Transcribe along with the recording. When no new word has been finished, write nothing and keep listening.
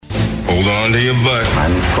Hold on to your butt.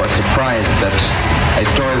 I'm, of course, surprised that a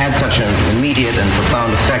story had such an immediate and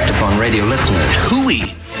profound effect upon radio listeners.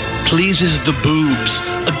 Hooey pleases the boobs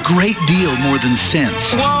a great deal more than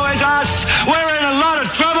sense. Woe is us! We're in a lot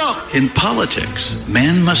of trouble! In politics,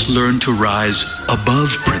 man must learn to rise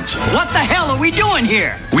above principle. What the hell are we doing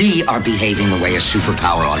here? We are behaving the way a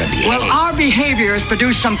superpower ought to behave. Well, our behavior has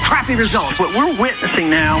produced some crappy results. What we're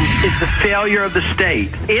witnessing now is the failure of the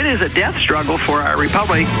state. It is a death struggle for our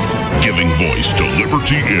republic. Giving voice to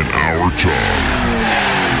liberty in our time.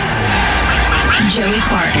 Joey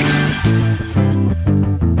Clark.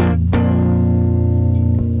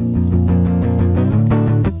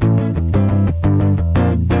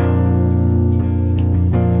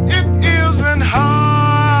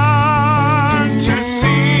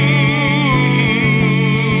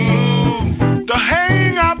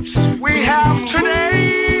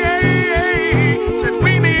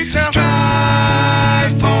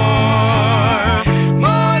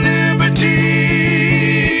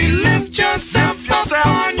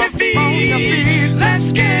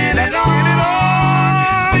 Let's get it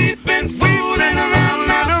on. We've been fooling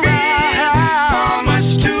around our feet for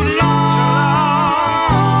much too long.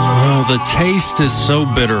 Oh, the taste is so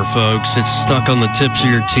bitter, folks. It's stuck on the tips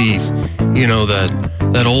of your teeth. You know,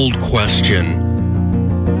 that old question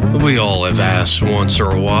we all have asked once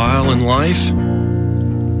or a while in life.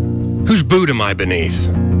 Whose boot am I beneath?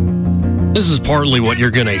 This is partly what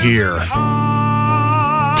you're going to hear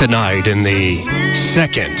tonight in the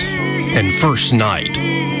second and first night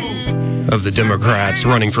of the Democrats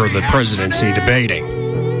running for the presidency debating.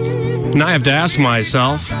 And I have to ask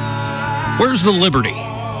myself, where's the liberty?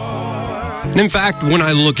 And in fact, when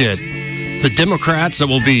I look at the Democrats that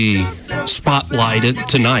will be spotlighted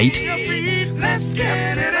tonight,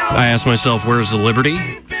 I ask myself, where's the liberty?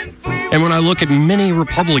 And when I look at many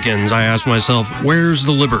Republicans, I ask myself, where's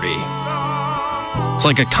the liberty? It's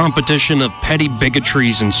like a competition of petty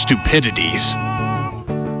bigotries and stupidities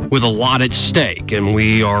with a lot at stake, and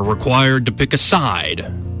we are required to pick a side.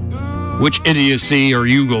 Which idiocy are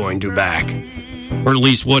you going to back? Or at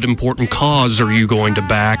least what important cause are you going to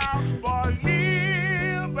back?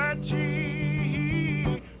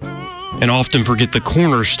 And often forget the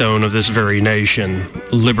cornerstone of this very nation,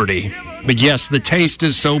 liberty. But yes, the taste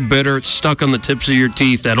is so bitter, it's stuck on the tips of your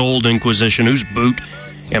teeth, that old inquisition, whose boot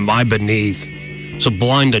am I beneath? So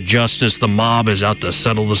blind to justice, the mob is out to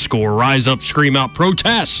settle the score. Rise up, scream out,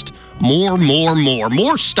 protest. More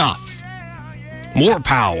stuff. More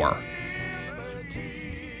power.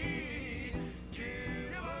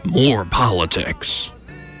 More politics.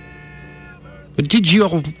 But did you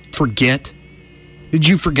all forget? Did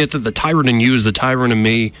you forget that the tyrant in you is the tyrant in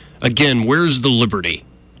me? Again, where's the liberty?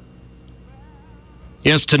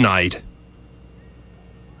 Yes, tonight,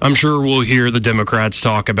 I'm sure we'll hear the Democrats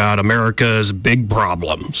talk about America's big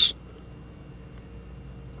problems.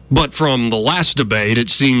 But from the last debate, it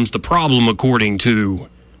seems the problem, according to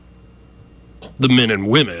the men and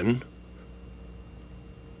women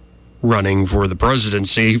running for the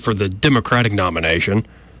presidency for the Democratic nomination,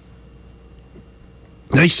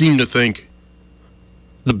 they seem to think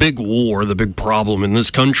the big war, the big problem in this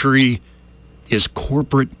country is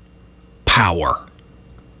corporate power.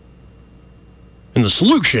 And the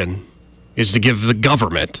solution is to give the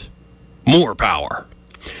government more power.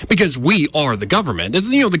 Because we are the government.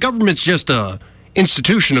 You know, the government's just a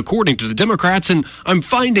institution according to the Democrats, and I'm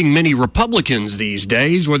finding many Republicans these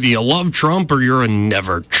days, whether you love Trump or you're a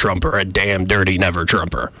never-Trumper, a damn dirty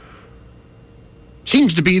never-Trumper.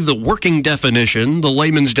 Seems to be the working definition, the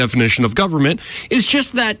layman's definition of government, is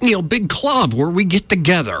just that, big club where we get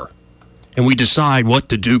together and we decide what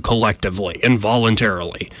to do collectively and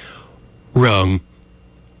voluntarily. Wrong.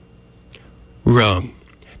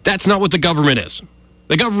 That's not what the government is.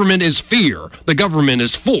 The government is fear. The government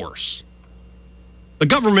is force. The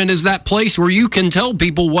government is that place where you can tell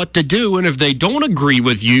people what to do, and if they don't agree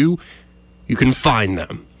with you, you can fine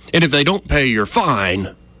them. And if they don't pay your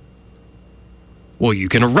fine, well, you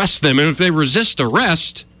can arrest them. And if they resist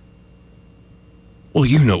arrest, well,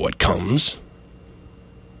 you know what comes.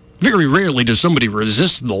 Very rarely does somebody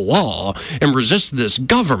resist the law and resist this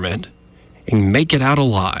government and make it out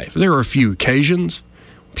alive. There are a few occasions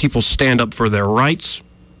people stand up for their rights,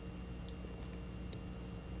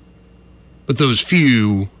 but those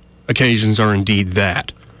few occasions are indeed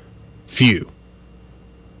that few.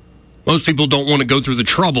 Most people don't want to go through the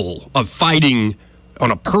trouble of fighting on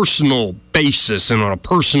a personal basis and on a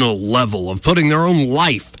personal level, of putting their own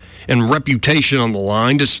life and reputation on the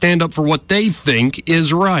line to stand up for what they think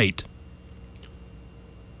is right.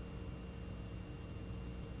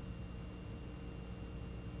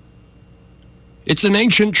 It's an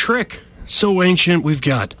ancient trick So ancient, we've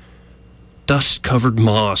got dust-covered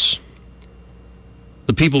moss.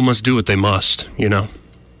 The people must do what they must, you know?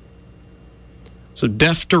 So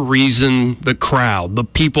deaf to reason, the crowd, the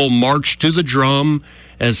people march to the drum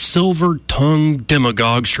as silver-tongued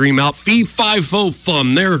demagogues scream out,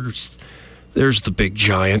 fee-fi-fo-fum. There's the big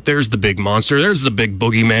giant. There's the big monster. There's the big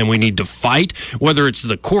boogeyman we need to fight, whether it's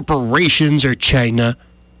the corporations or China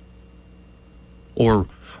or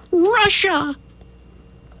Russia.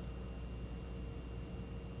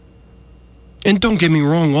 And don't get me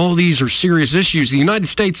wrong, all these are serious issues. The United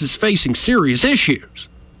States is facing serious issues.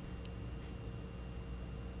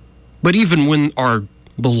 But even when our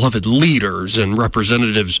beloved leaders and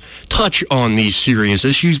representatives touch on these serious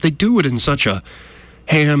issues, they do it in such a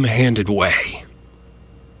ham-handed way.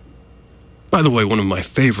 By the way, one of my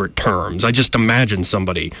favorite terms, I just imagine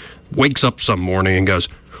somebody wakes up some morning and goes,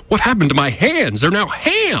 "What happened to my hands? They're now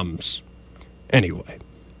hams." Anyway,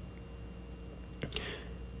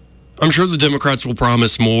 I'm sure the Democrats will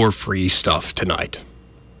promise more free stuff tonight.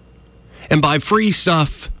 And by free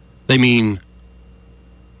stuff, they mean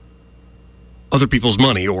other people's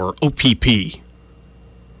money, or OPP.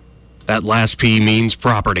 That last P means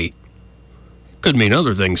property. Could mean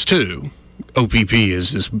other things too. OPP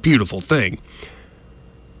is this beautiful thing.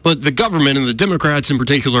 But the government and the Democrats in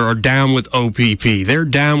particular are down with OPP. They're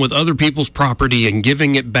down with other people's property and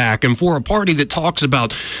giving it back. And for a party that talks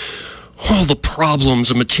about all the problems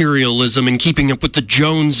of materialism and keeping up with the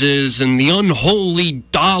Joneses and the unholy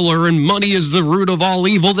dollar and money is the root of all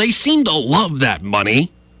evil, they seem to love that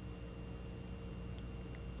money.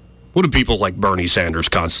 What do people like Bernie Sanders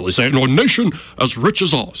constantly say? "No nation as rich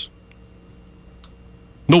as ours.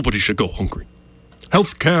 Nobody should go hungry.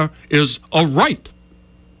 Healthcare is a right."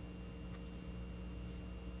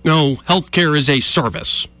 No, healthcare is a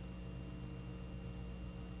service.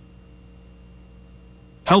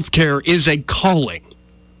 Healthcare is a calling.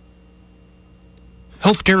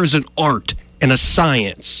 Healthcare is an art and a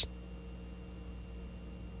science.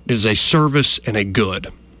 It is a service and a good.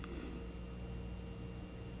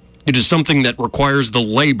 It is something that requires the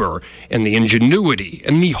labor and the ingenuity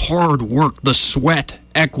and the hard work, the sweat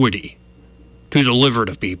equity to deliver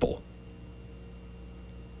to people.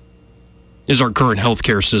 Is our current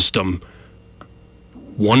healthcare system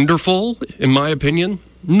wonderful, in my opinion?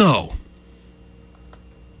 No.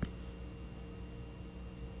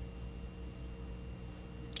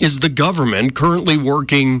 Is the government currently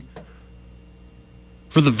working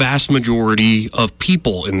for the vast majority of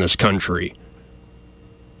people in this country,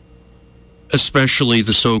 especially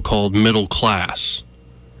the so-called middle class,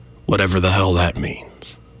 whatever the hell that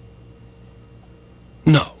means?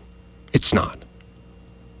 No, it's not.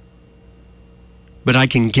 But I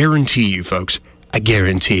can guarantee you, folks, I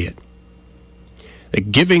guarantee it,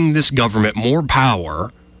 that giving this government more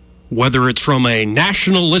power, whether it's from a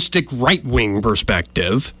nationalistic right-wing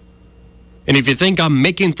perspective, and if you think I'm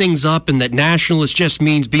making things up and that nationalist just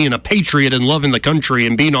means being a patriot and loving the country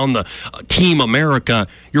and being on the Team America,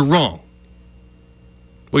 you're wrong.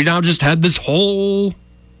 We now just had this whole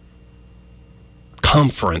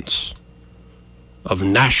conference of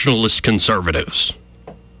nationalist conservatives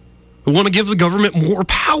who want to give the government more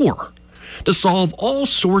power to solve all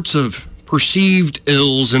sorts of perceived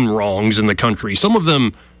ills and wrongs in the country. Some of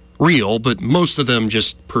them real, but most of them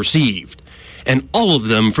just perceived. And all of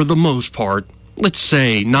them, for the most part, let's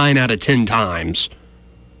say 9 out of 10 times,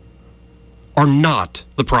 are not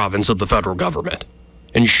the province of the federal government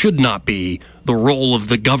and should not be the role of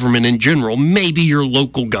the government in general. Maybe your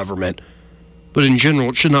local government, but in general,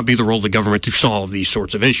 it should not be the role of the government to solve these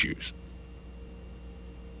sorts of issues.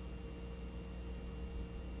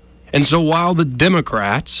 And so while the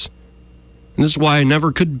Democrats, and this is why I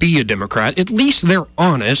never could be a Democrat, at least they're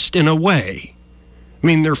honest in a way. I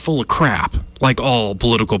mean, they're full of crap, like all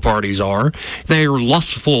political parties are. They are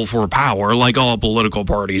lustful for power, like all political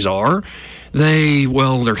parties are.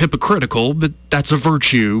 They're hypocritical, but that's a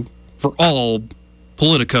virtue for all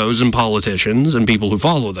politicos and politicians and people who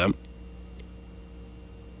follow them.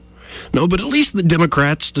 No, but at least the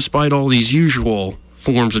Democrats, despite all these usual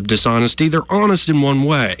forms of dishonesty, they're honest in one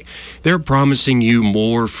way. They're promising you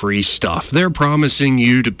more free stuff. They're promising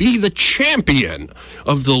you to be the champion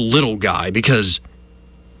of the little guy because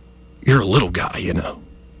you're a little guy, you know.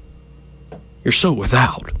 You're so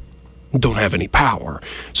without. Don't have any power.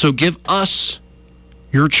 So give us,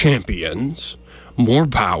 your champions, more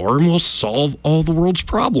power and we'll solve all the world's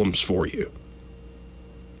problems for you.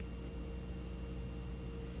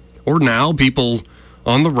 Or now people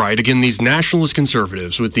on the right, again, these nationalist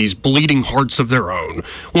conservatives with these bleeding hearts of their own,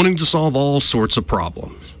 wanting to solve all sorts of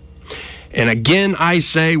problems. And again, I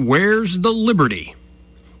say, where's the liberty?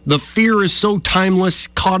 The fear is so timeless,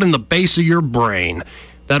 caught in the base of your brain.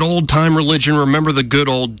 That old-time religion, remember the good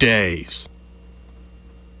old days.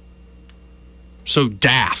 So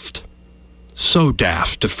daft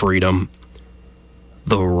to freedom.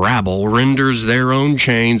 The rabble renders their own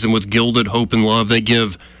chains, and with gilded hope and love, they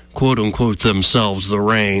give, quote-unquote, themselves the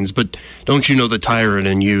reins. But don't you know the tyrant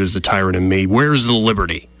in you is the tyrant in me? Where's the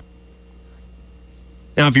liberty?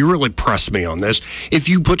 Now, if you really press me on this, if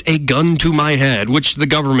you put a gun to my head, which the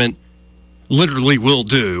government literally will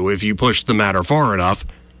do if you push the matter far enough,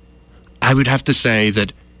 I would have to say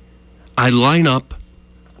that I line up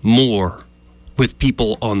more with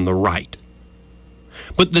people on the right.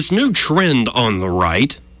 But this new trend on the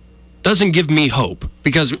right doesn't give me hope,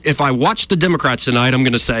 because if I watch the Democrats tonight, I'm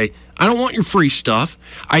going to say, I don't want your free stuff.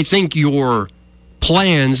 I think your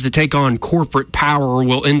plans to take on corporate power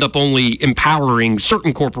will end up only empowering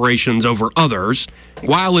certain corporations over others,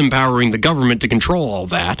 while empowering the government to control all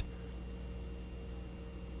that.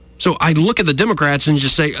 So I look at the Democrats and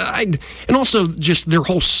just say, and also just their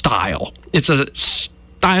whole style. It's a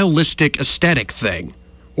stylistic, aesthetic thing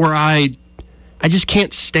where I just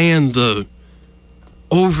can't stand the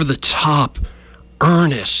over-the-top,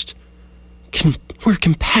 earnest. We're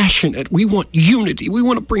compassionate. We want unity. We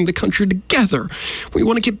want to bring the country together. We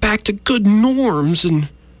want to get back to good norms and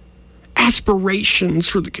aspirations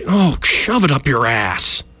for the... Oh, shove it up your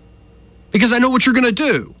ass. Because I know what you're going to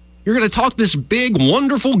do. You're going to talk this big,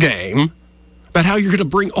 wonderful game about how you're going to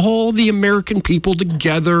bring all the American people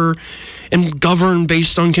together and govern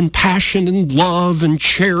based on compassion and love and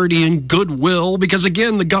charity and goodwill. Because,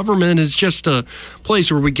 again, the government is just a place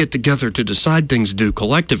where we get together to decide things to do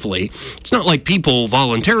collectively. It's not like people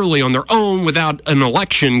voluntarily on their own without an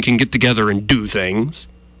election can get together and do things.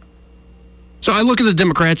 So I look at the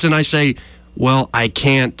Democrats and I say, well, I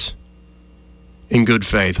can't, in good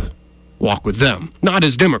faith, walk with them. Not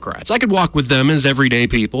as Democrats. I could walk with them as everyday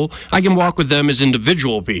people. I can walk with them as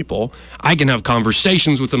individual people. I can have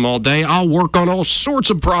conversations with them all day. I'll work on all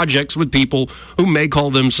sorts of projects with people who may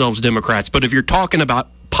call themselves Democrats. But if you're talking about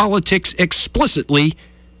politics explicitly,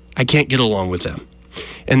 I can't get along with them.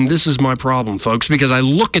 And this is my problem, folks, because I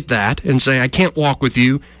look at that and say, I can't walk with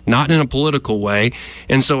you, not in a political way.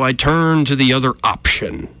 And so I turn to the other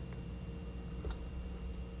option.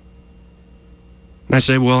 And I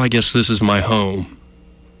say, well, I guess this is my home.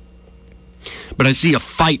 But I see a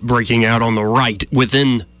fight breaking out on the right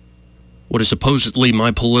within what is supposedly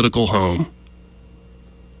my political home.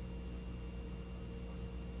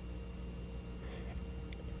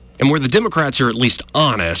 And where the Democrats are at least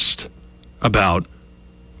honest about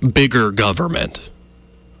bigger government,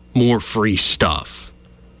 more free stuff,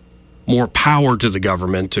 more power to the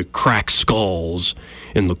government to crack skulls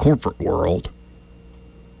in the corporate world,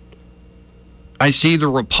 I see the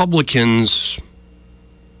Republicans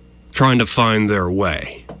trying to find their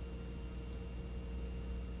way.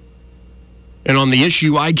 And on the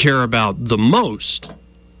issue I care about the most,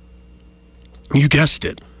 you guessed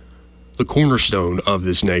it, the cornerstone of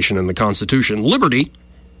this nation and the Constitution, liberty,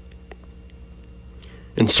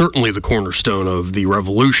 and certainly the cornerstone of the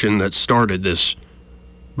revolution that started this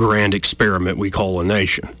grand experiment we call a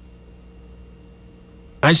nation.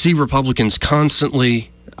 I see Republicans constantly...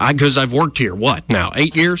 Because I've worked here,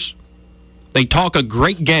 8 years? They talk a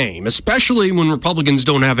great game, especially when Republicans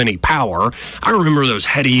don't have any power. I remember those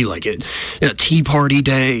heady, Tea Party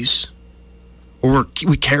days, where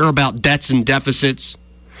we care about debts and deficits.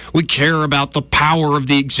 We care about the power of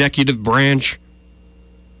the executive branch.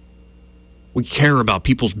 We care about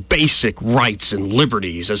people's basic rights and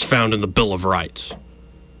liberties as found in the Bill of Rights.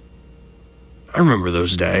 I remember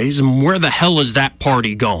those days, and where the hell is that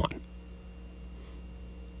party gone?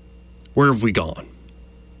 Where have we gone?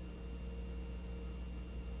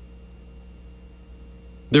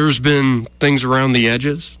 There's been things around the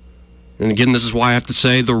edges. And again, this is why I have to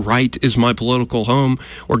say the right is my political home,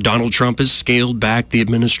 where Donald Trump has scaled back the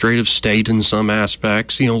administrative state in some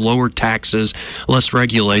aspects, lower taxes, less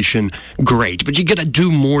regulation. Great. But you got to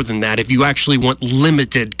do more than that if you actually want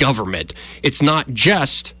limited government. It's not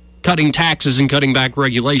just cutting taxes and cutting back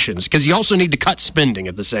regulations, because you also need to cut spending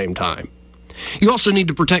at the same time. You also need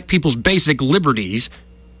to protect people's basic liberties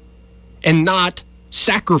and not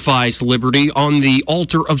sacrifice liberty on the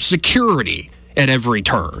altar of security at every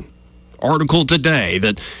turn. Article today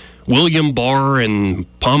that William Barr and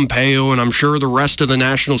Pompeo and I'm sure the rest of the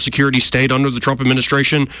national security state under the Trump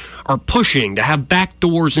administration are pushing to have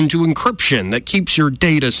backdoors into encryption that keeps your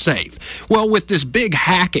data safe. Well, with this big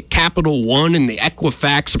hack at Capital One and the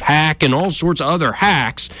Equifax hack and all sorts of other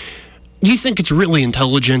hacks, do you think it's really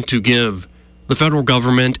intelligent to give the federal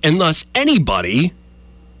government, and thus anybody,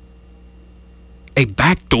 a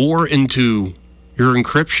backdoor into your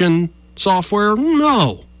encryption software?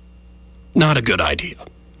 No, not a good idea.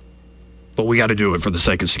 But we got to do it for the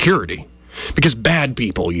sake of security, because bad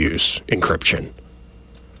people use encryption.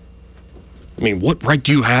 I mean, what right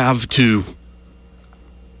do you have to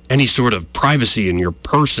any sort of privacy in your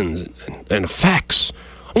persons and effects?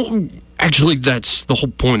 Well, actually, that's the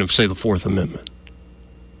whole point of, say, the Fourth Amendment.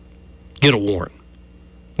 Get a warrant.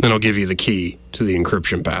 Then I'll give you the key to the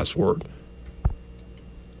encryption password.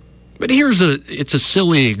 But it's a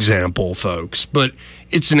silly example, folks, but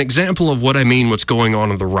it's an example of what I mean, what's going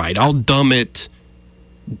on the right. I'll dumb it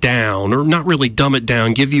down, or not really dumb it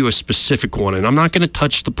down, give you a specific one. And I'm not going to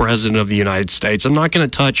touch the President of the United States. I'm not going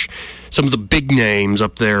to touch some of the big names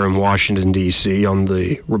up there in Washington, D.C. on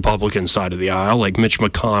the Republican side of the aisle, like Mitch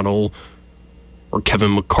McConnell or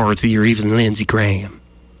Kevin McCarthy or even Lindsey Graham.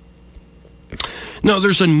 No,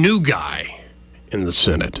 there's a new guy in the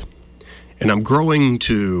Senate, and I'm growing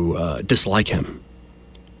to dislike him.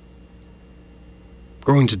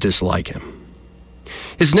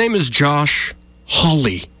 His name is Josh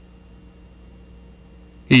Hawley.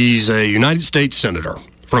 He's a United States Senator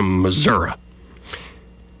from Missouri.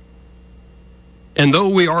 And though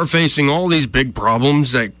we are facing all these big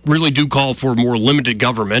problems that really do call for more limited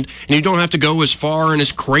government, and you don't have to go as far and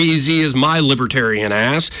as crazy as my libertarian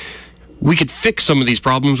ass, we could fix some of these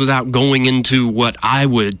problems without going into what I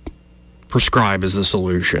would prescribe as the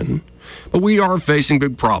solution. But we are facing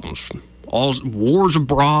big problems. All wars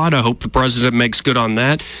abroad, I hope the president makes good on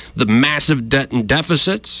that. The massive debt and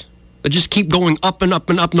deficits that just keep going up and up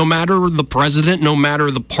and up, no matter the president, no matter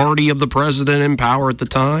the party of the president in power at the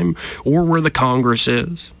time, or where the Congress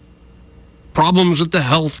is. Problems with the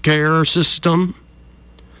healthcare system,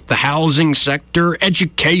 the housing sector,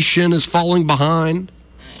 education is falling behind.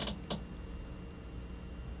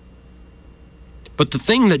 But the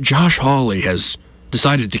thing that Josh Hawley has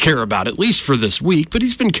decided to care about, at least for this week, but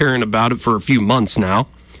he's been caring about it for a few months now.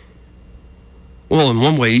 Well, in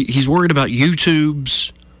one way, he's worried about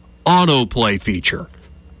YouTube's autoplay feature.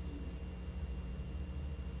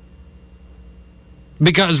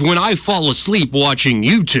 Because when I fall asleep watching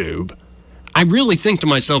YouTube, I really think to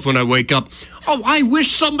myself when I wake up, oh, I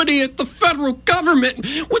wish somebody at the federal government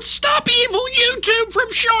would stop evil YouTube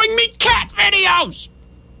from showing me cat videos.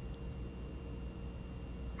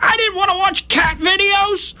 I didn't want to watch cat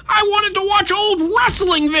videos. I wanted to watch old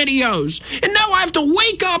wrestling videos. And now I have to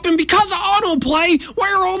wake up, and because of autoplay,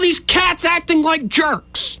 why are all these cats acting like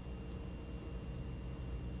jerks?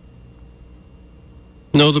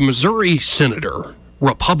 No, the Missouri senator,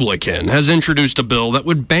 Republican, has introduced a bill that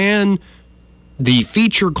would ban the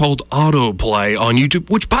feature called autoplay on YouTube,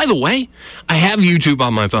 which, by the way, I have YouTube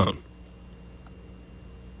on my phone.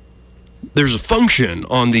 There's a function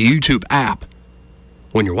on the YouTube app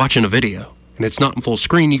when you're watching a video and it's not in full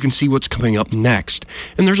screen, you can see what's coming up next.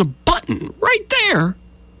 And there's a button right there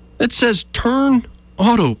that says turn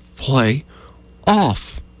autoplay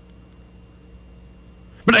off.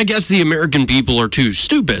 But I guess the American people are too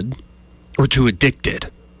stupid or too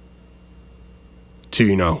addicted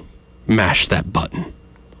to, mash that button.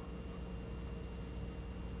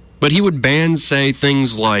 But he would ban, say,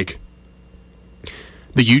 things like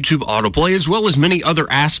the YouTube autoplay, as well as many other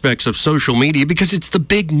aspects of social media, because it's the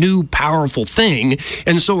big, new, powerful thing.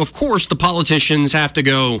 And so, of course, the politicians have to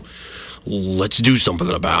go, let's do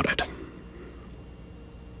something about it.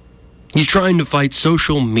 He's trying to fight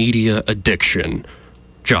social media addiction,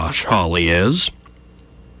 Josh Hawley is.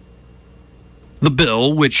 The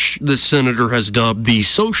bill, which the senator has dubbed the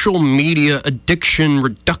Social Media Addiction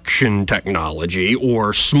Reduction Technology,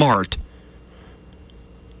 or SMART.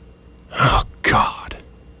 Oh, God.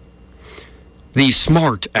 The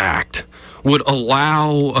SMART Act would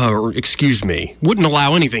wouldn't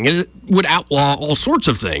allow anything. It would outlaw all sorts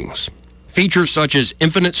of things. Features such as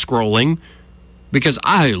infinite scrolling, because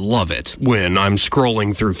I love it when I'm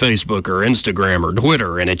scrolling through Facebook or Instagram or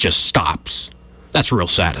Twitter and it just stops. That's real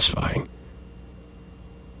satisfying.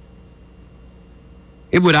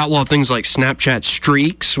 It would outlaw things like Snapchat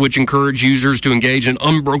streaks, which encourage users to engage in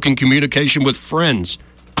unbroken communication with friends.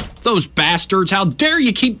 Those bastards, how dare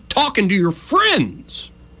you keep talking to your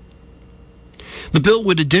friends? The bill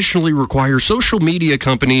would additionally require social media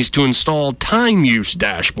companies to install time use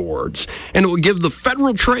dashboards, and it would give the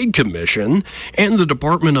Federal Trade Commission and the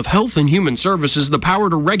Department of Health and Human Services the power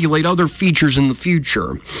to regulate other features in the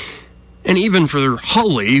future. And even for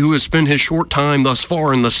Hawley, who has spent his short time thus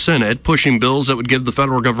far in the Senate pushing bills that would give the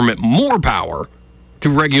federal government more power to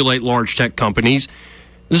regulate large tech companies,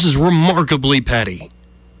 this is remarkably petty.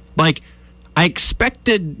 Like, I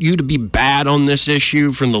expected you to be bad on this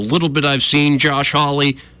issue from the little bit I've seen, Josh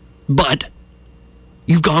Hawley, but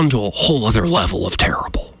You've gone to a whole other level of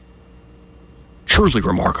terrible. Truly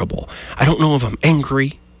remarkable. I don't know if I'm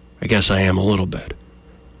angry. I guess I am a little bit.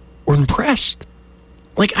 Or impressed.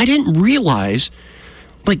 Like, I didn't realize,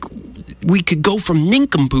 like, we could go from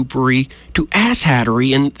nincompoopery to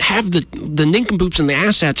asshattery and have the nincompoops and the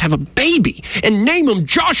asshats have a baby and name him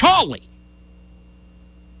Josh Hawley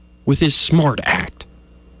with his smart act.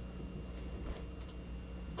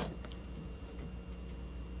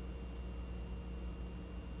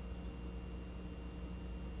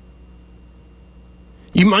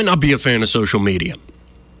 You might not be a fan of social media.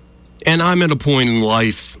 And I'm at a point in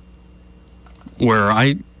life where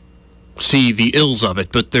I see the ills of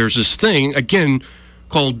it, but there's this thing, again,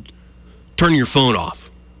 called turning your phone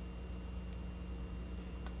off.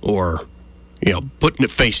 Or, putting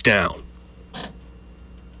it face down.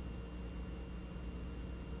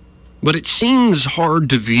 But it seems hard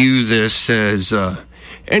to view this as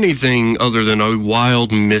anything other than a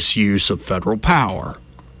wild misuse of federal power.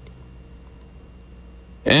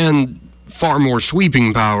 And far more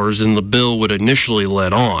sweeping powers than the bill would initially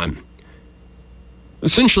let on.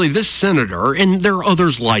 Essentially, this senator, and there are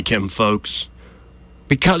others like him, folks,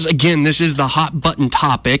 because, again, this is the hot-button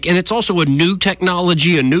topic, and it's also a new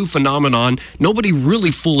technology, a new phenomenon nobody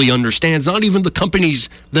really fully understands, not even the companies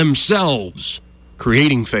themselves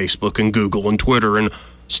creating Facebook and Google and Twitter and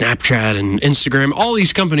Snapchat and Instagram. All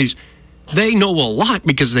these companies, they know a lot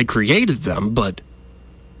because they created them, but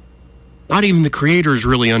not even the creators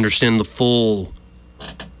really understand the full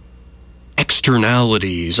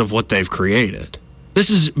externalities of what they've created. This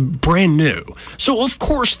is brand new. So, of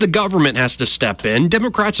course, the government has to step in,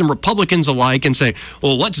 Democrats and Republicans alike, and say,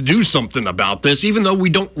 well, let's do something about this, even though we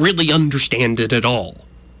don't really understand it at all.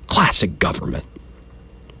 Classic government.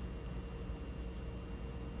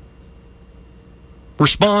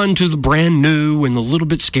 Respond to the brand new and the little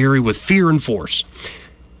bit scary with fear and force.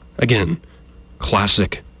 Again,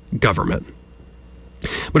 classic government.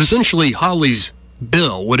 But essentially, Hawley's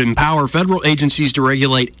bill would empower federal agencies to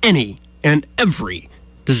regulate any and every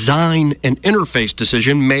design and interface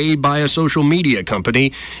decision made by a social media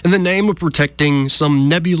company in the name of protecting some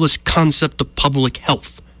nebulous concept of public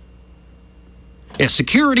health. Yes,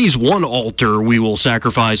 security's one altar we will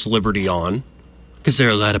sacrifice liberty on, because there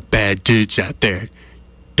are a lot of bad dudes out there,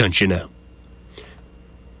 don't you know?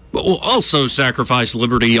 But we'll also sacrifice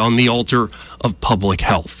liberty on the altar of public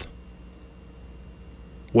health.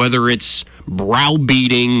 Whether it's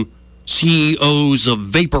browbeating CEOs of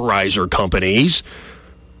vaporizer companies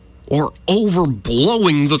or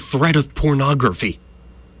overblowing the threat of pornography.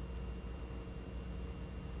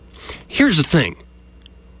 Here's the thing.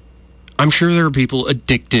 I'm sure there are people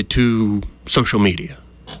addicted to social media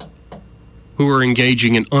who are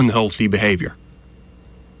engaging in unhealthy behavior,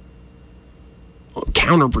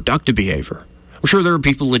 counterproductive behavior. I'm sure there are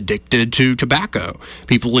people addicted to tobacco,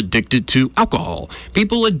 people addicted to alcohol,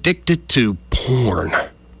 people addicted to porn.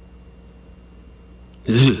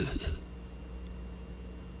 Ugh.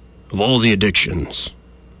 Of all the addictions,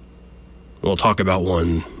 we'll talk about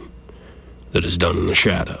one that is done in the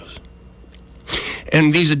shadows.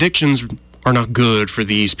 And these addictions are not good for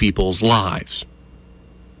these people's lives.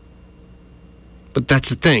 But that's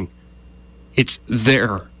the thing. It's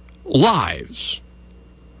their lives.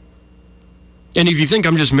 And if you think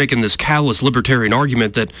I'm just making this callous libertarian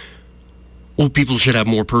argument that, well, people should have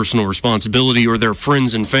more personal responsibility, or their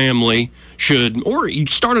friends and family should, or you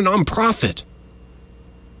start a nonprofit,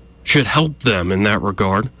 should help them in that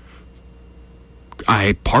regard,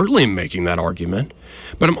 I partly am making that argument,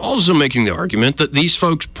 but I'm also making the argument that these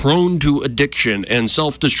folks prone to addiction and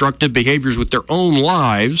self-destructive behaviors with their own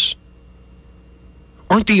lives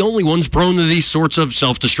aren't the only ones prone to these sorts of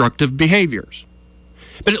self-destructive behaviors.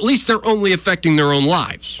 But at least they're only affecting their own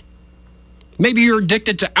lives. Maybe you're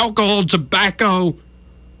addicted to alcohol, tobacco,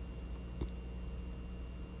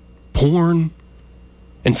 porn,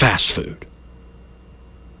 and fast food.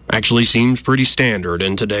 Actually seems pretty standard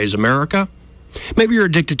in today's America. Maybe you're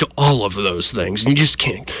addicted to all of those things and you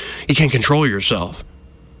can't control yourself.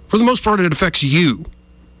 For the most part, it affects you.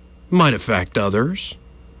 It might affect others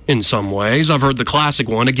in some ways. I've heard the classic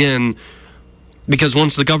one, again, because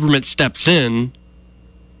once the government steps in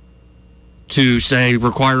to, say,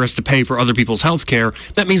 require us to pay for other people's health care,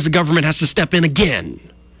 that means the government has to step in again.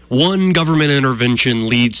 One government intervention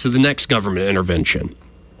leads to the next government intervention.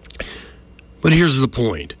 But here's the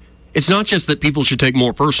point. It's not just that people should take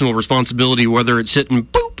more personal responsibility, whether it's hitting,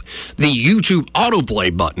 boop, the YouTube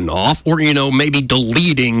autoplay button off, or, maybe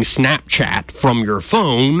deleting Snapchat from your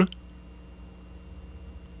phone,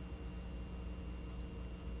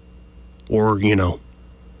 or,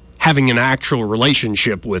 having an actual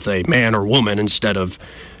relationship with a man or woman instead of,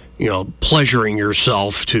 pleasuring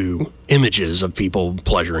yourself to images of people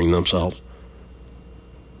pleasuring themselves.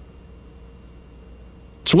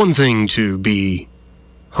 It's one thing to be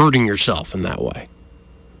hurting yourself in that way,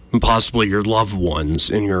 and possibly your loved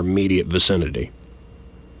ones in your immediate vicinity.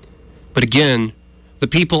 But again, the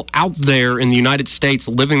people out there in the United States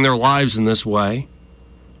living their lives in this way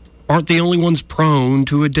aren't the only ones prone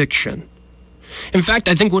to addiction. In fact,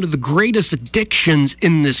 I think one of the greatest addictions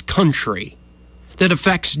in this country that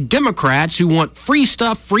affects Democrats who want free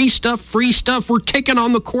stuff, free stuff, free stuff, we're taking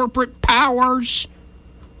on the corporate powers,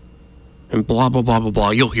 and blah, blah, blah, blah,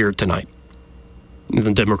 blah. You'll hear it tonight in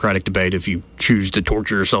the Democratic debate if you choose to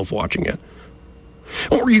torture yourself watching it.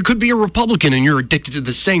 Or you could be a Republican and you're addicted to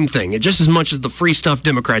the same thing. And just as much as the free stuff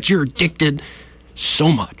Democrats, you're addicted so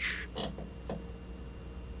much.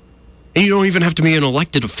 And you don't even have to be an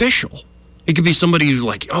elected official. It could be somebody who's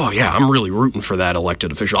like, oh yeah, I'm really rooting for that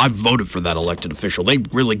elected official. I voted for that elected official. They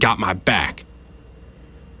really got my back.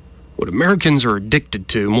 What Americans are addicted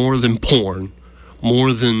to more than porn,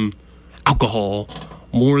 more than alcohol,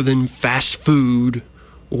 more than fast food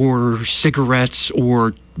or cigarettes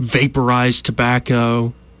or vaporized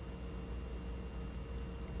tobacco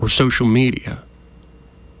or social media.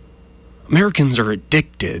 Americans are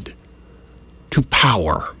addicted to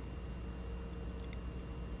power.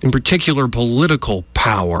 In particular, political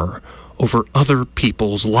power over other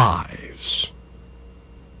people's lives.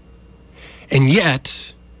 And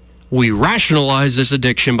yet, we rationalize this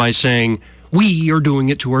addiction by saying, we are doing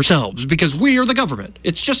it to ourselves because we are the government.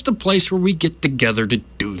 It's just a place where we get together to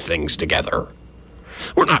do things together.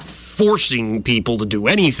 We're not forcing people to do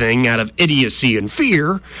anything out of idiocy and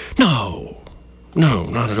fear. No,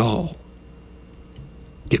 not at all.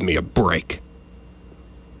 Give me a break.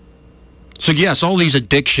 So yes, all these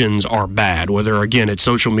addictions are bad, whether, again, it's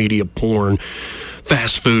social media, porn,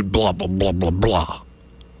 fast food, blah, blah, blah, blah, blah.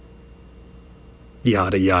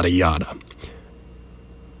 Yada, yada, yada.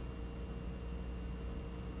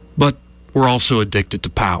 But we're also addicted to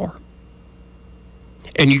power.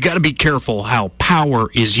 And you got to be careful how power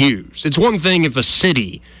is used. It's one thing if a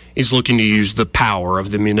city is looking to use the power of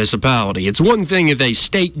the municipality. It's one thing if a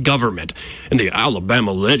state government and the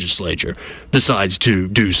Alabama legislature decides to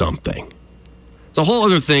do something. It's a whole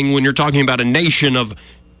other thing when you're talking about a nation of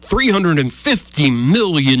 350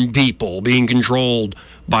 million people being controlled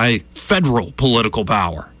by federal political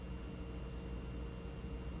power.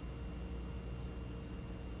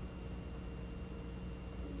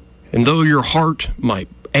 And though your heart might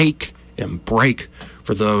ache and break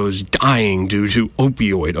for those dying due to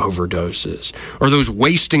opioid overdoses, or those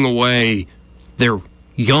wasting away their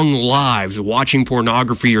young lives watching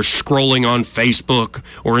pornography or scrolling on Facebook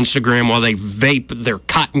or Instagram while they vape their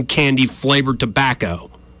cotton candy flavored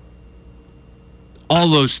tobacco, all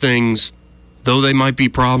those things, though they might be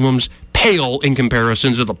problems, pale in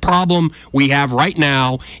comparison to the problem we have right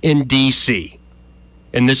now in D.C.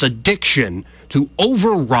 and this addiction to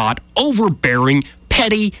overwrought, overbearing,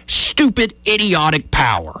 petty, stupid, idiotic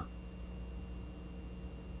power.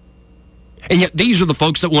 And yet these are the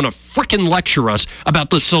folks that want to frickin' lecture us about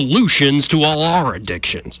the solutions to all our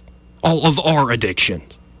addictions. All of our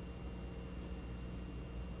addictions.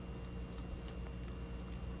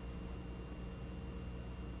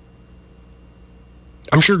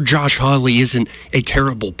 I'm sure Josh Hawley isn't a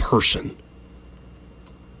terrible person.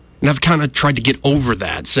 And I've kind of tried to get over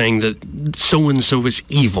that, saying that so-and-so is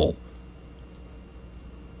evil.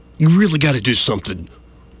 You really got to do something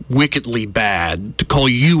wickedly bad to call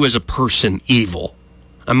you as a person evil.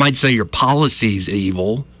 I might say your policy's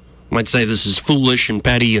evil. I might say this is foolish and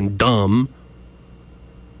petty and dumb.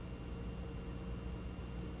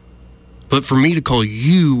 But for me to call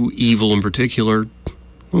you evil in particular,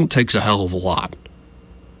 well, it takes a hell of a lot.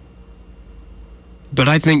 But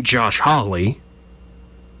I think Josh Hawley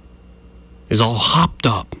is all hopped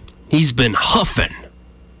up. He's been huffing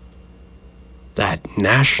that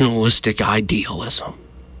nationalistic idealism.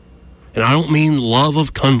 And I don't mean love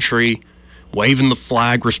of country, waving the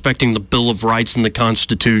flag, respecting the Bill of Rights and the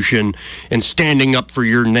Constitution, and standing up for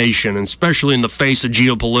your nation, and especially in the face of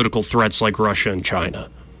geopolitical threats like Russia and China.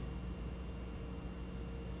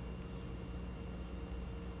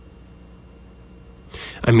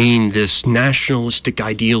 I mean this nationalistic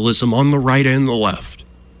idealism on the right and the left.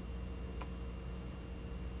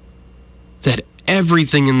 That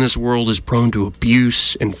everything in this world is prone to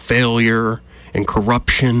abuse and failure and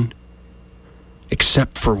corruption,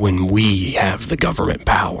 except for when we have the government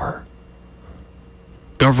power.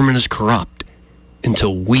 Government is corrupt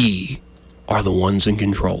until we are the ones in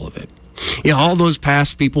control of it. Yeah, all those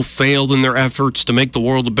past people failed in their efforts to make the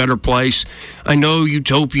world a better place. I know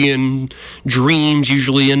utopian dreams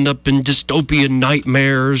usually end up in dystopian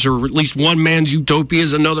nightmares, or at least one man's utopia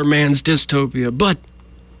is another man's dystopia. But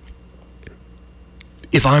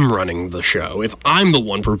if I'm running the show, if I'm the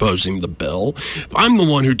one proposing the bill, if I'm the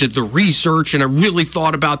one who did the research and I really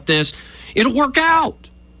thought about this, it'll work out.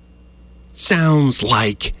 Sounds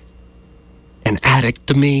like an addict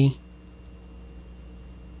to me.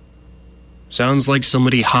 Sounds like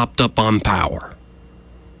somebody hopped up on power.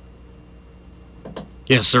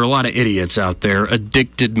 Yes, there are a lot of idiots out there,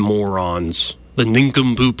 addicted morons. The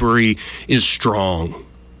nincompoopery is strong.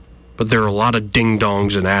 But there are a lot of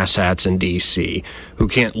ding-dongs and asshats in D.C. who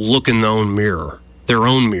can't look in their own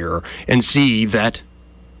mirror, and see that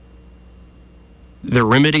the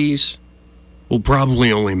remedies will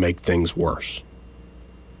probably only make things worse.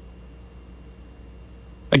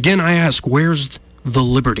 Again, I ask, where's the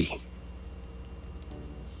liberty?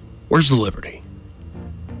 Where's the liberty?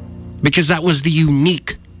 Because that was the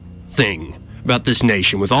unique thing about this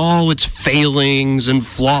nation, with all its failings and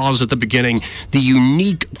flaws at the beginning. The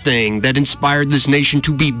unique thing that inspired this nation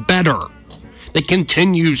to be better, that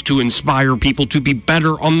continues to inspire people to be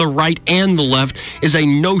better on the right and the left, is a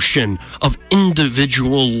notion of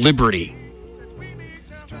individual liberty.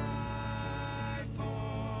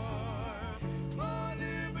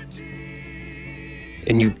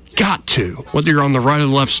 And you got to, whether you're on the right or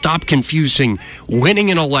the left, stop confusing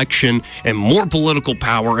winning an election and more political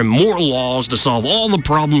power and more laws to solve all the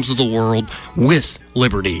problems of the world with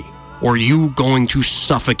liberty. Or are you going to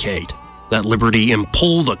suffocate that liberty and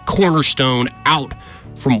pull the cornerstone out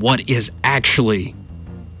from what is actually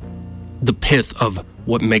the pith of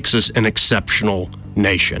what makes us an exceptional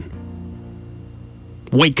nation?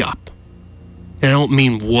 Wake up. And I don't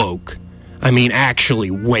mean woke. I mean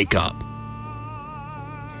actually wake up.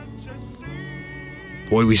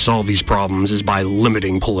 The way we solve these problems is by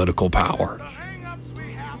limiting political power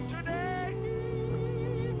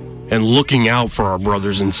and looking out for our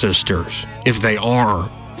brothers and sisters if they are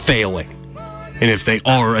failing and if they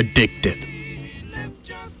are addicted.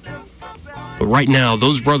 But right now,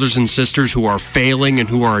 those brothers and sisters who are failing and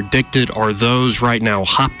who are addicted are those right now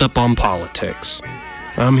hopped up on politics.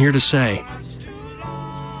 I'm here to say,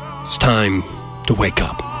 it's time to wake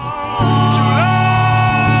up.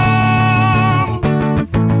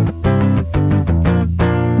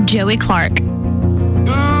 Joey Clark. Ooh,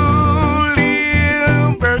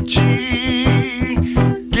 liberty,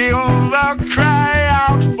 give a cry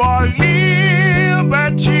out for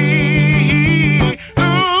liberty.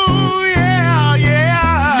 Ooh, yeah,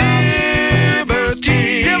 yeah.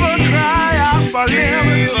 Liberty, give a cry out for liberty.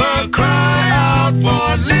 Give a cry out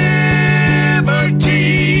for liberty.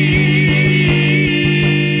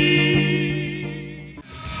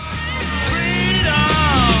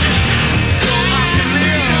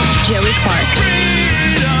 Joey Clark.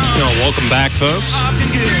 Welcome back, folks.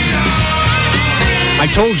 I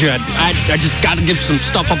told you I just got to get some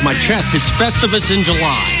stuff off my chest. It's Festivus in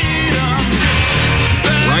July.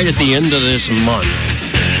 Right at the end of this month.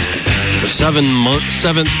 The seventh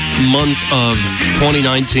month of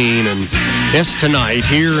 2019. And yes, tonight,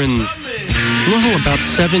 here in, about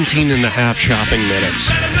 17 and a half shopping minutes,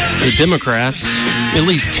 the Democrats, at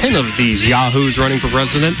least 10 of these yahoos running for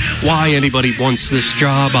president. Why anybody wants this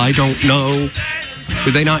job, I don't know.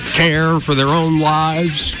 Do they not care for their own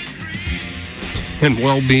lives and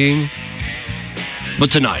well-being?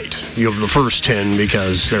 But tonight, you have the first 10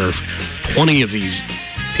 because there are 20 of these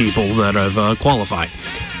people that have qualified.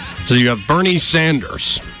 So you have Bernie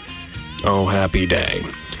Sanders. Oh, happy day.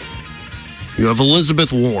 You have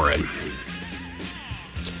Elizabeth Warren.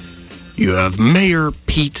 You have Mayor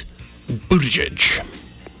Pete Buttigieg.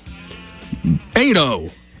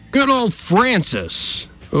 Beto. Good old Francis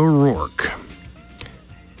O'Rourke.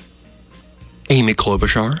 Amy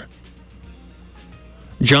Klobuchar.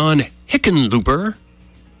 John Hickenlooper.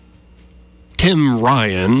 Tim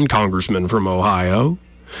Ryan, congressman from Ohio.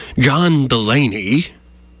 John Delaney,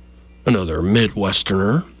 another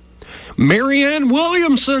Midwesterner. Marianne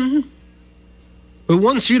Williamson, who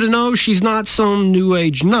wants you to know she's not some new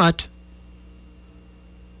age nut.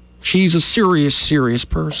 She's a serious, serious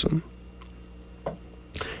person.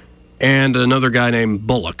 And another guy named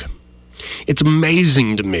Bullock. It's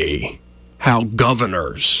amazing to me how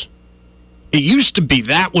governors, it used to be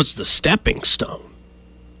that was the stepping stone.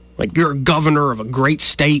 Like you're a governor of a great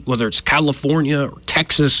state, whether it's California or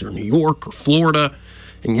Texas or New York or Florida,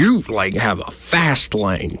 and you like have a fast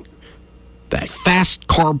lane, that fast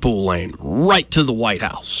carpool lane right to the White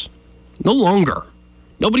House. No longer.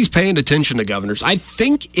 Nobody's paying attention to governors. I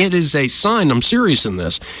think it is a sign, I'm serious in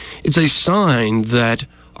this, it's a sign that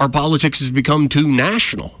our politics has become too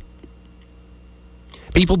national.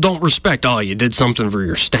 People don't respect, oh, you did something for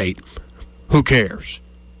your state. Who cares?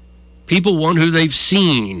 People want who they've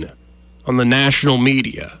seen on the national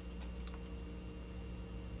media.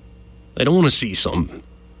 They don't want to see some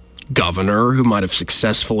governor who might have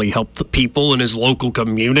successfully helped the people in his local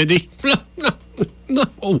community. No.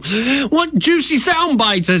 What juicy sound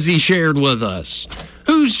bites has he shared with us?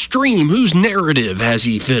 Whose stream, whose narrative has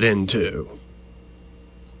he fit into?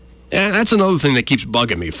 And that's another thing that keeps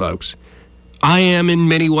bugging me, folks. I am in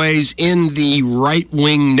many ways in the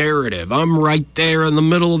right-wing narrative. I'm right there in the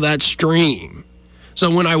middle of that stream.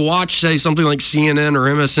 So when I watch, say, something like CNN or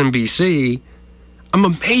MSNBC, I'm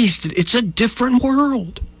amazed. It's a different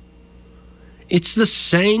world. It's the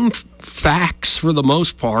same facts for the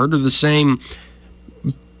most part, or the same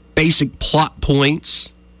basic plot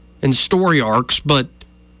points and story arcs, but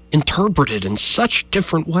interpreted in such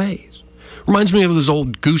different ways. Reminds me of those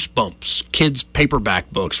old Goosebumps kids'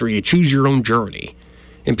 paperback books where you choose your own journey,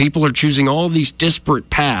 and people are choosing all these disparate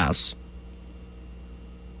paths.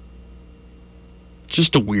 It's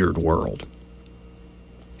just a weird world.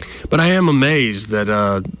 But I am amazed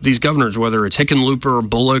that these governors, whether it's Hickenlooper or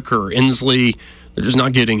Bullock or Inslee, they're just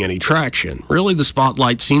not getting any traction. Really, the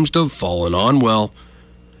spotlight seems to have fallen on, well,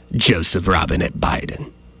 Joseph Robinette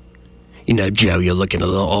Biden. You know, Joe, you're looking a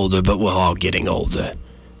little older, but we're all getting older.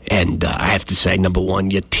 And I have to say, number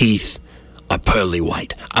one, your teeth are pearly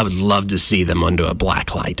white. I would love to see them under a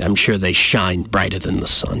black light. I'm sure they shine brighter than the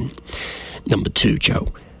sun. Number two,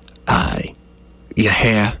 Joe, your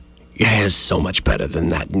hair is so much better than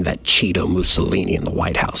that Cheeto Mussolini in the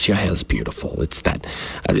White House. Your hair is beautiful. It's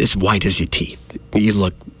it's white as your teeth. You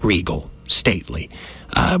look regal, stately.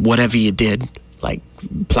 Whatever you did, like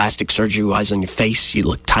plastic surgery-wise on your face, you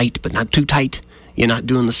look tight, but not too tight. You're not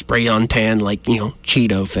doing the spray-on tan like,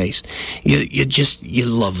 Cheeto face. You're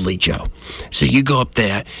lovely, Joe. So you go up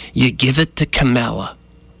there, you give it to Kamala.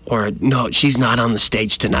 Or, no, she's not on the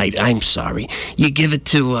stage tonight. I'm sorry. You give it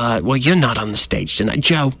to, you're not on the stage tonight.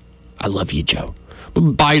 Joe, I love you, Joe.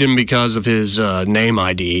 Biden, because of his name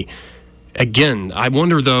ID. Again, I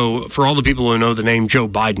wonder, though, for all the people who know the name Joe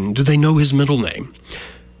Biden, do they know his middle name?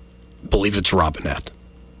 I believe it's Robinette.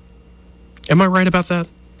 Am I right about that?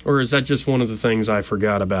 Or is that just one of the things I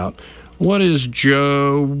forgot about? What is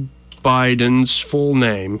Joe Biden's full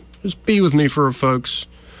name? Just be with me for a folks.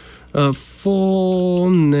 Full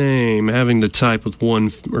name. Having to type with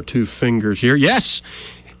one or two fingers here. Yes,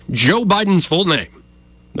 Joe Biden's full name.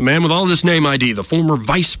 The man with all this name ID, the former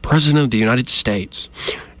Vice President of the United States.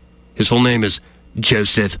 His full name is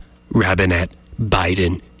Joseph Robinette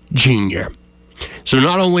Biden Jr. So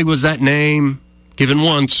not only was that name given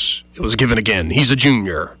once, it was given again. He's a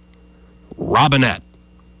junior. Robinette.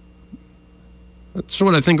 That's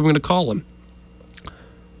what I think I'm going to call him.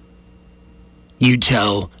 You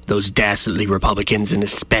tell those dastardly Republicans, and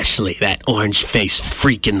especially that orange-faced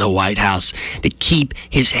freak in the White House, to keep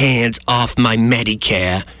his hands off my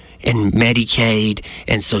Medicare and Medicaid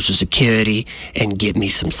and Social Security and give me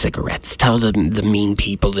some cigarettes. Tell them, the mean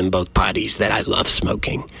people in both parties, that I love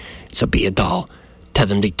smoking. So be a doll. Tell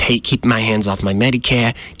them to keep my hands off my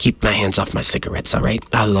Medicare, keep my hands off my cigarettes, all right?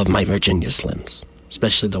 I love my Virginia Slims,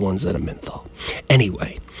 especially the ones that are menthol.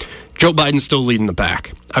 Anyway, Joe Biden's still leading the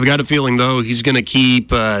pack. I've got a feeling, though, he's going to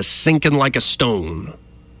keep sinking like a stone.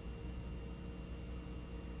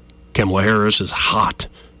 Kamala Harris is hot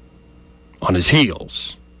on his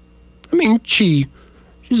heels. I mean, she's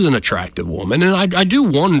an attractive woman, and I do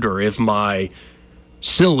wonder if my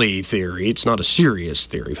silly theory, it's not a serious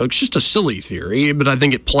theory, folks, just a silly theory, but I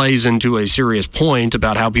think it plays into a serious point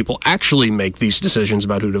about how people actually make these decisions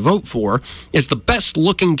about who to vote for, is the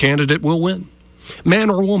best-looking candidate will win. Man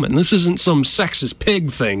or woman. This isn't some sexist pig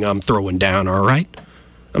thing I'm throwing down, all right?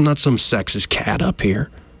 I'm not some sexist cat up here.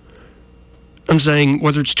 I'm saying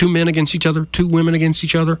whether it's two men against each other, two women against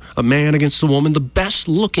each other, a man against a woman, the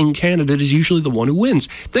best-looking candidate is usually the one who wins.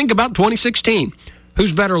 Think about 2016.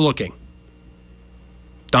 Who's better looking?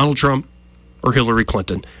 Donald Trump or Hillary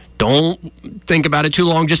Clinton? Don't think about it too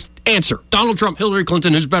long. Just answer. Donald Trump, Hillary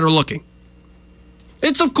Clinton, who's better looking?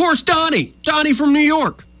 It's, of course, Donnie. Donnie from New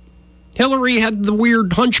York. Hillary had the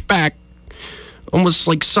weird hunchback, almost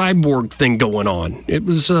like cyborg thing going on. It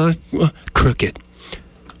was crooked.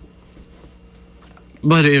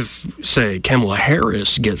 But if, say, Kamala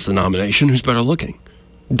Harris gets the nomination, who's better looking?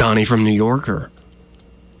 Donnie from New York or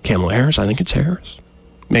Kamala Harris? I think it's Harris.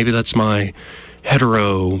 Maybe that's my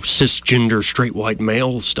hetero, cisgender, straight white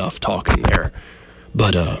male stuff talking there.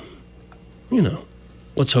 But,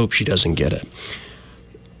 let's hope she doesn't get it.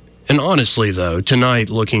 And honestly, though, tonight,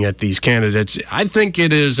 looking at these candidates, I think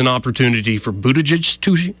it is an opportunity for Buttigieg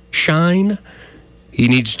to shine. He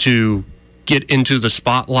needs to get into the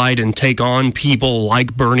spotlight and take on people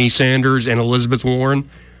like Bernie Sanders and Elizabeth Warren.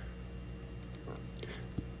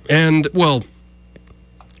 And, well,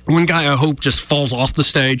 one guy I hope just falls off the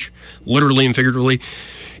stage, literally and figuratively,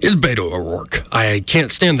 is Beto O'Rourke. I can't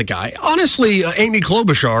stand the guy. Honestly, Amy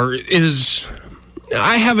Klobuchar is...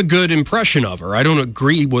 I have a good impression of her. I don't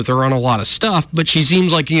agree with her on a lot of stuff, but she seems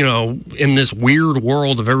like, in this weird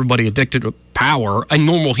world of everybody addicted to power, a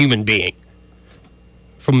normal human being.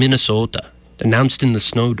 From Minnesota. Announced in the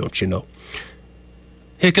snow, don't you know?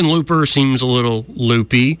 Hickenlooper seems a little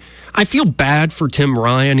loopy. I feel bad for Tim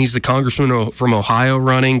Ryan. He's the congressman from Ohio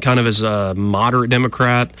running, kind of as a moderate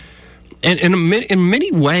Democrat. And in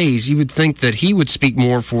many ways, you would think that he would speak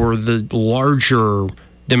more for the larger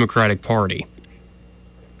Democratic Party.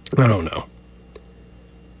 I don't know.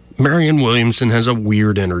 Marianne Williamson has a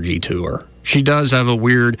weird energy to her. She does have a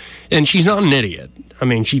weird... And she's not an idiot. I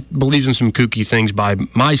mean, she believes in some kooky things by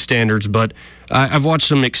my standards, but I've watched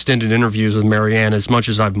some extended interviews with Marianne. As much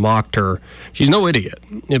as I've mocked her, she's no idiot.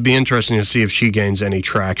 It'd be interesting to see if she gains any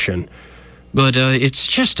traction. But it's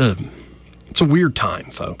just it's a weird time,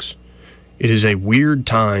 folks. It is a weird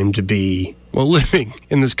time to be... living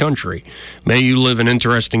in this country. May you live in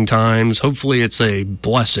interesting times. Hopefully it's a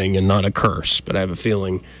blessing and not a curse, but I have a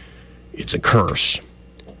feeling it's a curse.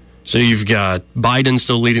 So you've got Biden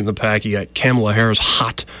still leading the pack. You got Kamala Harris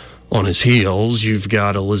hot on his heels. You've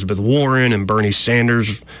got Elizabeth Warren and Bernie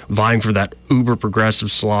Sanders vying for that uber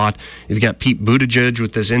progressive slot. You've got Pete Buttigieg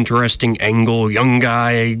with this interesting angle, young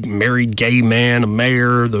guy, married gay man, a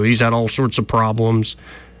mayor, though he's had all sorts of problems.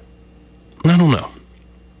 I don't know.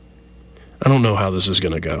 I don't know how this is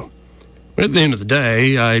going to go. But at the end of the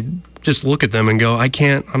day, I just look at them and go,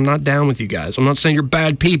 I'm not down with you guys. I'm not saying you're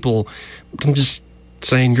bad people. I'm just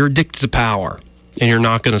saying you're addicted to power, and you're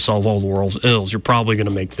not going to solve all the world's ills. You're probably going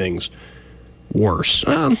to make things worse.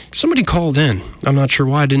 Somebody called in. I'm not sure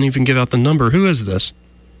why I didn't even give out the number. Who is this?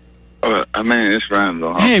 It's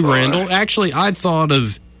Randall. Hey, Randall. Actually, I thought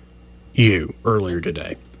of you earlier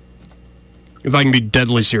today. If I can be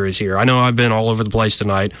deadly serious here. I know I've been all over the place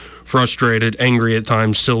tonight, frustrated, angry at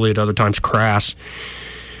times, silly at other times, crass.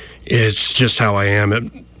 It's just how I am at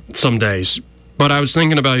some days. But I was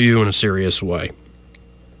thinking about you in a serious way.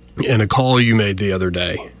 In a call you made the other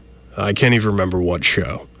day. I can't even remember what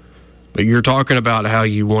show. But you're talking about how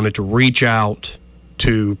you wanted to reach out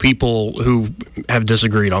to people who have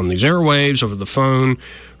disagreed on these airwaves, over the phone,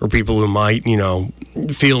 or people who might,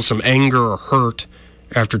 feel some anger or hurt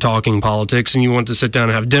after talking politics, and you want to sit down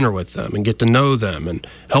and have dinner with them and get to know them and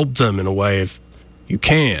help them in a way if you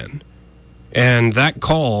can. And that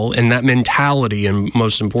call and that mentality, and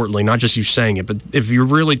most importantly, not just you saying it, but if you're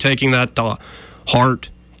really taking that to heart,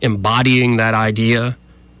 embodying that idea,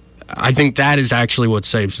 I think that is actually what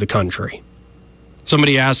saves the country.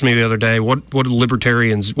 Somebody asked me the other day, what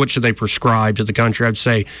libertarians, what should they prescribe to the country? I'd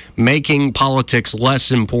say making politics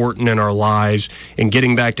less important in our lives and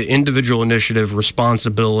getting back to individual initiative,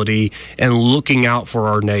 responsibility, and looking out for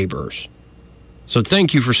our neighbors. So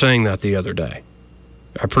thank you for saying that the other day.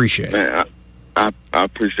 I appreciate it. I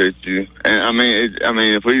appreciate you. And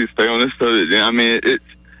if we stay on this subject,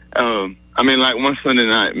 like one Sunday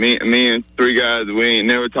night, me and three guys, we ain't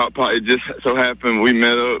never talked politics. It just so happened we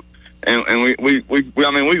met up. And we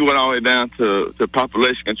went all the way down to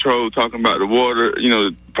population control, talking about the water,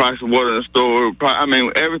 the price of water in the store.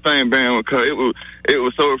 Everything being with it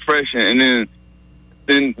was so refreshing. And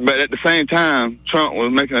then, but at the same time, Trump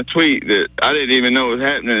was making a tweet that I didn't even know was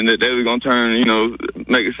happening, that they were going to turn,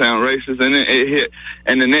 make it sound racist. And then it hit.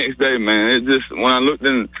 And the next day, man, it just, when I looked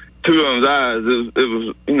in two of them's eyes, it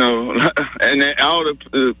was, and all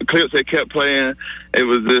the clips they kept playing, it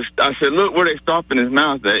was just, I said, look where they stopping his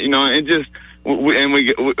mouth at, and just,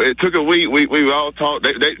 it took a week, we all talked,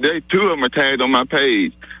 they two of them are tagged on my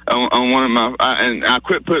page, on one of my, and I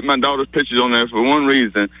quit putting my daughter's pictures on there for one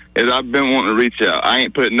reason, is I've been wanting to reach out. I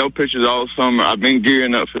ain't putting no pictures all summer. I've been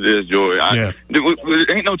gearing up for this, Joy. There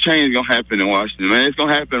ain't no change gonna happen in Washington, man. It's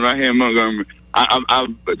gonna happen right here in Montgomery. I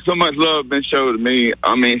so much love been shown to me.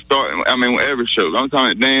 With every show. I'm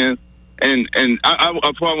talking Dan, and I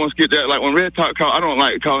probably want to skip that. Like when Red Talk call, I don't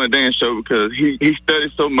like calling Dan's show because he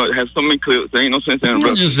studies so much, has so many clips. There ain't no sense in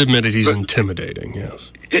interrupting. You just admitted he's intimidating.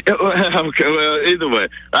 Yes. Okay. Well, either way,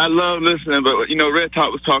 I love listening. But Red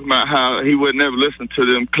Talk was talking about how he would never listen to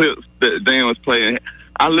them clips that Dan was playing.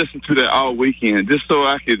 I listened to that all weekend just so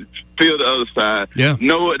I could feel the other side. Yeah.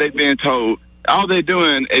 Know what they've been told. All they're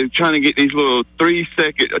doing is trying to get these little 3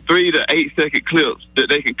 to 8 second clips that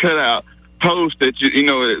they can cut out post that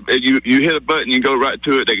you hit a button, you go right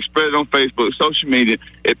to it. They can spread it on Facebook, social media.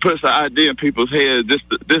 It puts an idea in people's heads.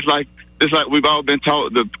 This like we've all been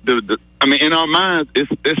taught. In our minds,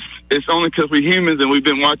 it's only because we're humans and we've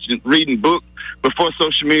been reading books before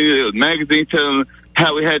social media. It was magazines telling us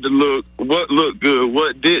how we had to look, what looked good,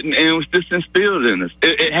 what didn't, and it was just instilled in us.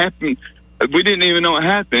 It happened. We didn't even know it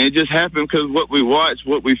happened. It just happened because what we watch,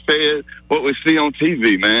 what we fed, what we see on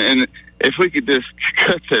TV, man. And if we could just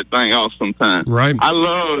cut that thing off sometime. Right. I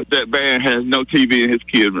love that man has no TV in his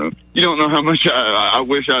kid room. You don't know how much I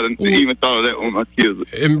wish I'd even thought of that when my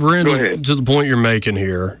kids. And Brandon, to the point you're making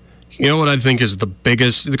here, you know what I think is the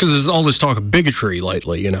biggest, because there's all this talk of bigotry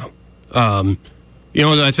lately, you know. You know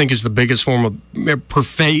what I think is the biggest form of,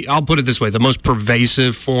 I'll put it this way, the most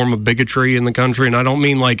pervasive form of bigotry in the country, and I don't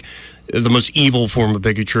mean like the most evil form of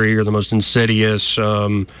bigotry or the most insidious.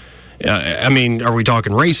 I mean, are we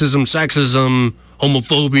talking racism, sexism,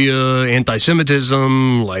 homophobia,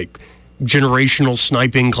 anti-Semitism, like generational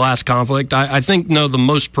sniping, class conflict? I think, no, the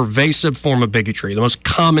most pervasive form of bigotry, the most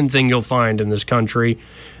common thing you'll find in this country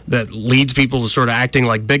that leads people to sort of acting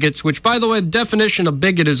like bigots, which, by the way, the definition of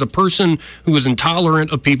bigot is a person who is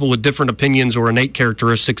intolerant of people with different opinions or innate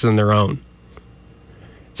characteristics than their own.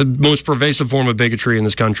 The most pervasive form of bigotry in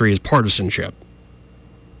this country is partisanship.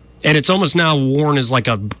 And it's almost now worn as like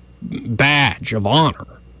a badge of honor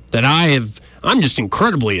that I'm just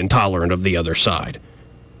incredibly intolerant of the other side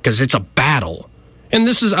because it's a battle. And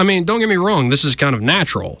this is, I mean, don't get me wrong, this is kind of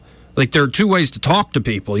natural. Like, there are two ways to talk to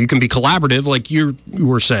people. You can be collaborative, like you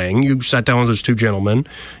were saying. You sat down with those two gentlemen.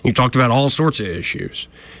 You talked about all sorts of issues.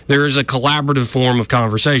 There is a collaborative form of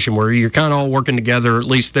conversation where you're kind of all working together. At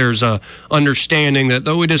least there's a understanding that,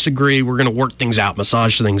 though we disagree, we're going to work things out,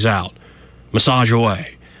 massage things out, massage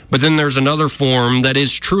away. But then there's another form that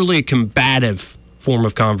is truly a combative form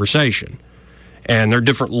of conversation. And there are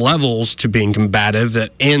different levels to being combative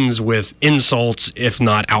that ends with insults, if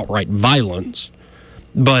not outright violence.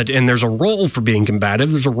 And there's a role for being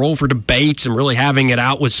combative. There's a role for debates and really having it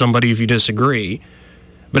out with somebody if you disagree.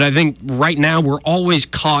 But I think right now we're always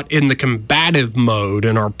caught in the combative mode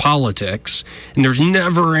in our politics, and there's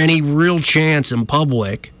never any real chance in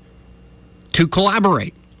public to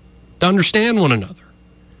collaborate, to understand one another.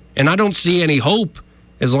 And I don't see any hope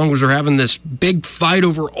as long as we're having this big fight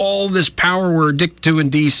over all this power we're addicted to in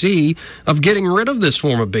D.C. of getting rid of this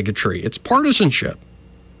form of bigotry. It's partisanship.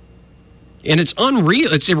 And it's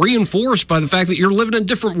unreal. It's reinforced by the fact that you're living in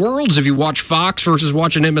different worlds. If you watch Fox versus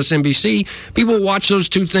watching MSNBC, people watch those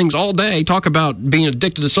two things all day, talk about being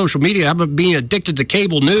addicted to social media, how about being addicted to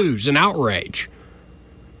cable news and outrage.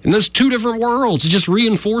 And those two different worlds, it just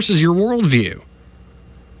reinforces your worldview.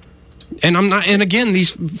 And again,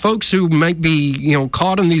 these folks who might be,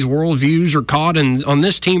 caught in these worldviews or caught on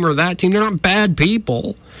this team or that team, they're not bad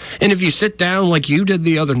people. And if you sit down like you did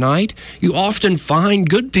the other night, you often find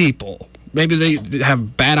good people. Maybe they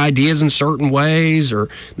have bad ideas in certain ways, or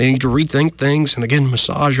they need to rethink things and, again,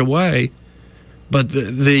 massage away. But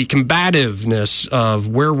the combativeness of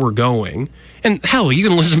where we're going, and hell, you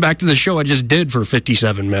can listen back to the show I just did for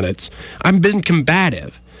 57 minutes. I've been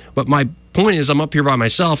combative. But my point is, I'm up here by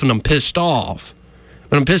myself and I'm pissed off.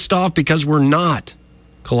 But I'm pissed off because we're not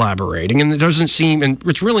collaborating. And it doesn't seem, and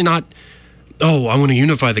it's really not, oh, I want to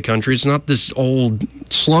unify the country. It's not this old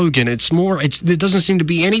slogan. It's more, it doesn't seem to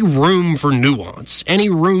be any room for nuance, any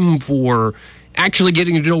room for actually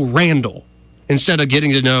getting to know Randall instead of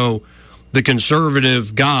getting to know the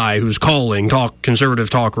conservative guy who's calling conservative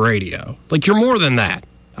talk radio. Like, you're more than that.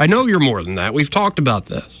 I know you're more than that. We've talked about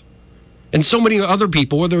this. And so many other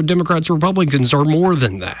people, whether Democrats or Republicans, are more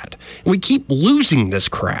than that. And we keep losing this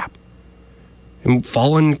crap. And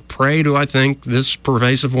falling prey to, I think, this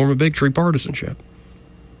pervasive form of bigotry, partisanship.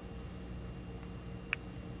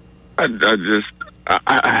 Exactly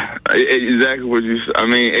what you said. I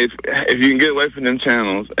mean, if you can get away from them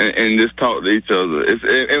channels and just talk to each other,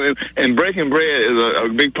 and breaking bread is a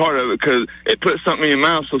big part of it because it puts something in your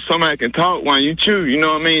mouth so somebody can talk while you chew. You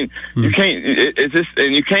know what I mean? You can't. It's just,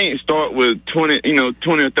 and you can't start with 20 or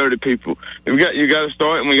 30 people. You got to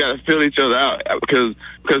start, and we got to fill each other out because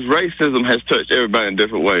racism has touched everybody in a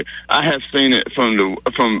different way. I have seen it from.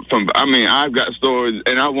 I mean, I've got stories,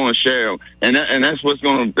 and I want to share them, and that's what's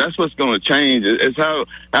going to change. It's how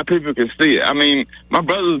people can see it. I mean, my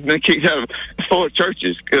brother's been kicked out of 4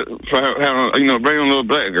 churches for having, bringing a little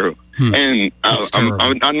black girl. And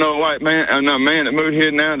I know a white man, I know a man that moved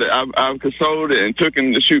here now that I've consoled and took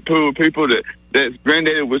him to shoot pool with people that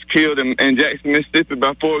granddaddy was killed in Jackson, Mississippi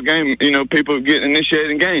by 4 game, people getting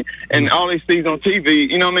initiated in game. And all he sees on TV,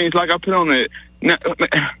 it's like I put on it.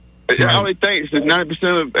 I always think that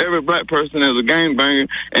 90% of every black person is a gangbanger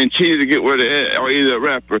and cheated to get where they're at, or either a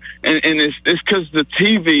rapper. And it's because the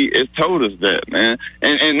TV has told us that, man.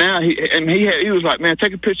 And now he was like, man,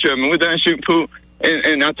 take a picture of me. We're down shooting pool.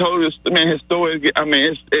 And I told this man his story. I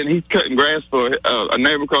mean, and he's cutting grass for a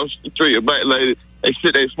neighbor across the street, a black lady.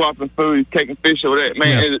 They swapping food. He's taking fish over there.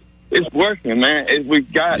 Man, it's working, man. We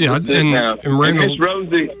got this now. And Miss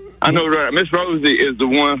Rosie, I know Miss Rosie is the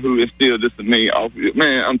one who instilled this in me.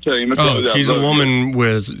 Man, I'm telling you, Miss Rosie. She's a woman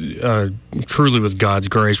with truly with God's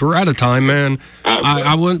grace. We're out of time, man.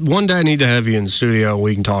 One day I need to have you in the studio and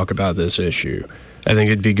we can talk about this issue. I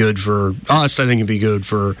think it'd be good for us. I think it'd be good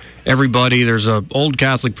for everybody. There's an old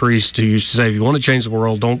Catholic priest who used to say, if you want to change the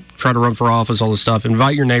world, don't try to run for office, all this stuff.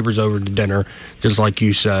 Invite your neighbors over to dinner, just like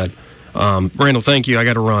you said. Randall, thank you. I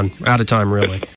got to run. Out of time, really.